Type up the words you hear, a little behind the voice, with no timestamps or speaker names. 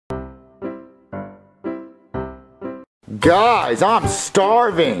Guys, I'm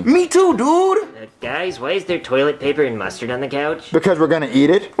starving. Me too, dude. Guys, why is there toilet paper and mustard on the couch? Because we're gonna eat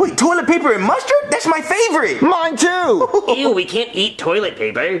it. Wait, toilet paper and mustard? That's my favorite. Mine too. Ew, we can't eat toilet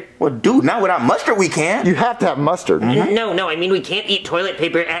paper. Well, dude, not without mustard we can. You have to have mustard. No, I mean we can't eat toilet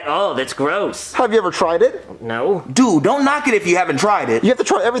paper at all. That's gross. Have you ever tried it? No. Dude, don't knock it if you haven't tried it. You have to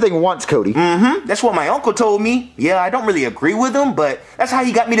try everything once, Cody. That's what my uncle told me. Yeah, I don't really agree with him, but that's how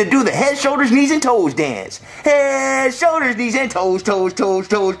he got me to do the head, shoulders, knees, and toes dance. Head, shoulders, knees, and toes, toes, toes,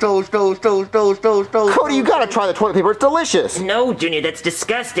 toes, toes, toes, toes, toes, toes, toes. Cody, you gotta try the toilet paper. It's delicious. No, Junior, that's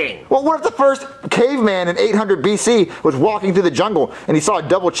disgusting. Well, what if the first caveman in 800 BC was walking through the jungle and he saw a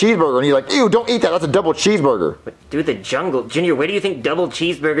double cheeseburger and he's like, ew, don't eat that. That's a double cheeseburger. But through the jungle, Junior, where do you think double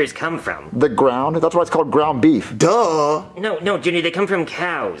cheeseburgers come from? The ground. That's why it's called ground beef. Duh. No, Junior, they come from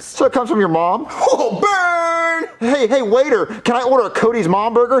cows. So it comes from your mom? Oh, burn! Hey, waiter, can I order a Cody's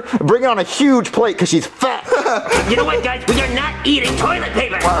mom burger? Bring it on a huge plate because she's fat. You know what, guys? We are not eating toilet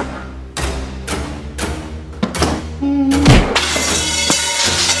paper.